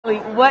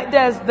What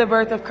does the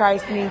birth of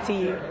Christ mean to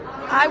you?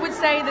 I would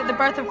say that the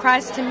birth of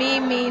Christ to me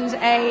means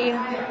a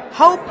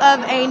hope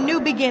of a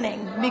new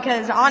beginning,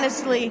 because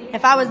honestly,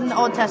 if I was in the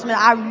Old Testament,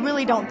 I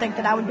really don't think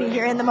that I would be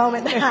here in the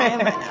moment that I am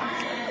right now.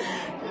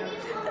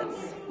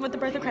 That's what the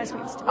birth of Christ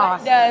means to me.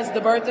 What does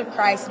the birth of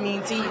Christ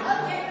mean to you?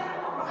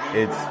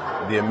 It's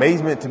the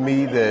amazement to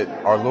me that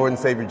our Lord and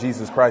Savior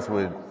Jesus Christ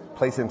would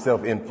place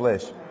himself in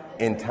flesh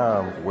in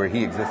time where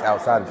he exists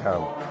outside of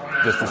time,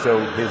 just to show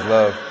his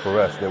love for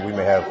us, that we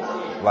may have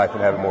life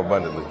and have it more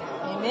abundantly.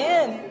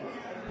 Amen.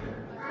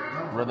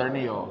 Brother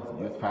Neil,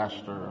 youth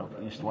pastor of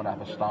Eastwind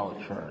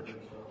Apostolic Church,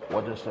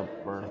 what does the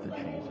birth of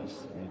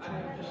Jesus mean to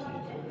you this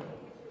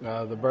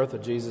season? The birth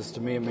of Jesus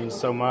to me, it means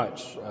so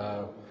much.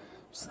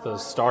 It's the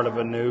start of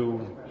a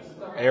new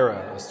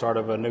era, the start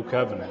of a new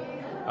covenant.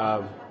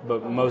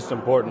 But most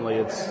importantly,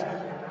 it's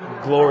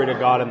glory to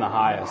God in the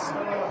highest,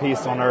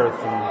 peace on earth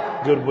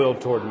and goodwill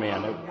toward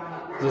men.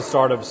 It's the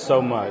start of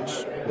so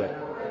much that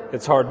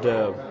it's hard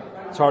to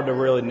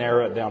really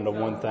narrow it down to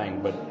one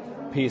thing,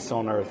 but peace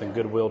on earth and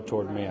goodwill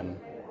toward men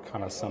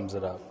kind of sums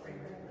it up.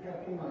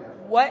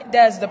 What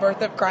does the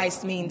birth of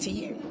Christ mean to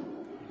you?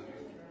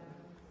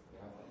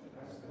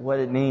 What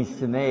it means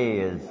to me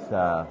is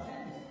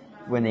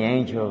when the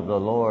angel of the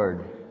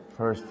Lord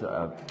first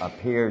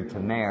appeared to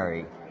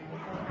Mary,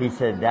 he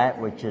said, "That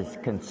which is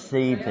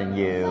conceived in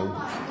you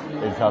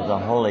is of the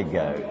Holy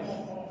Ghost."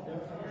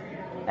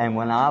 And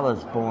when I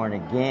was born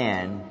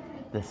again,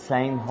 the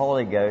same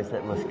Holy Ghost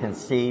that was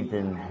conceived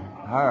in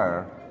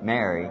her,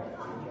 Mary,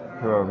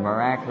 through a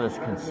miraculous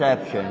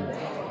conception,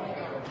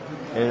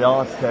 it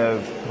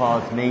also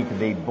caused me to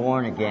be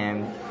born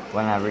again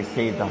when I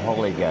received the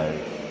Holy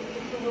Ghost.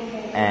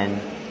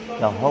 And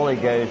the Holy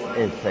Ghost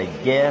is the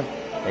gift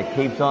that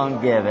keeps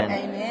on giving.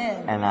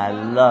 Amen. And I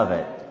love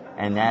it.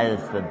 And that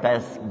is the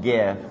best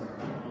gift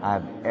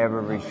I've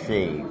ever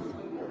received.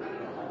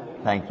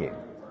 Thank you.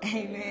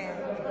 Amen.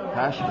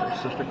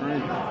 Pastor, Sister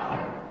Granger,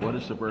 what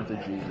does the birth of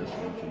Jesus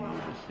mean to you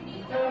this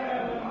season?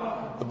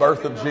 The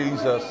birth of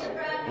Jesus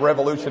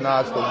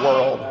revolutionized the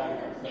world.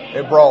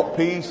 It brought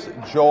peace,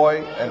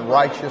 joy, and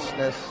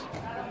righteousness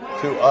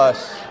to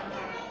us,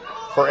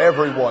 for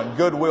everyone,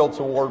 goodwill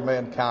toward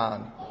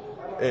mankind.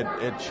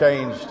 It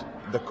changed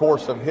the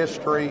course of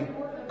history,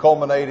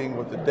 culminating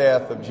with the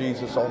death of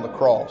Jesus on the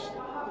cross.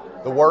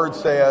 The Word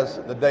says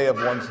the day of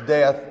one's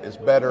death is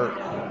better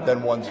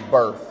than one's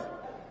birth.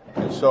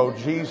 And so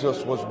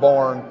Jesus was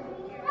born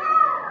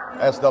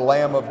as the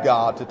Lamb of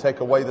God to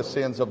take away the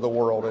sins of the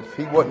world. If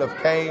he wouldn't have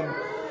came,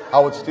 I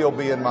would still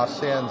be in my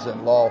sins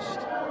and lost.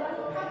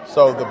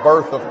 So the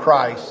birth of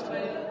Christ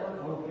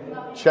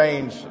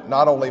changed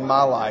not only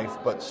my life,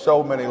 but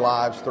so many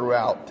lives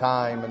throughout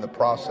time and the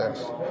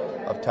process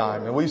of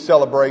time. And we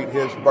celebrate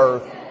his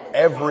birth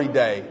every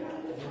day.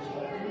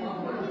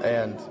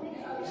 And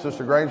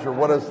Sister Granger,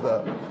 what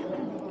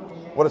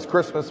does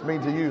Christmas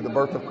mean to you? The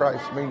birth of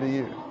Christ mean to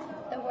you?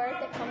 The word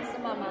that comes to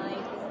my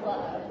mind is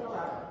love.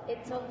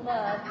 It took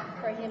love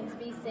for him to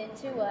be sent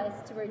to us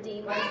to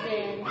redeem our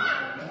sin,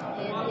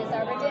 and he is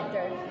our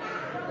Redemptor.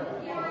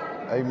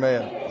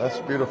 Amen. That's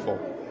beautiful.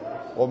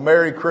 Well,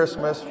 Merry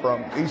Christmas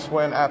from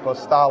Eastwind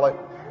Apostolic.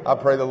 I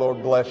pray the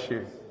Lord bless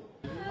you.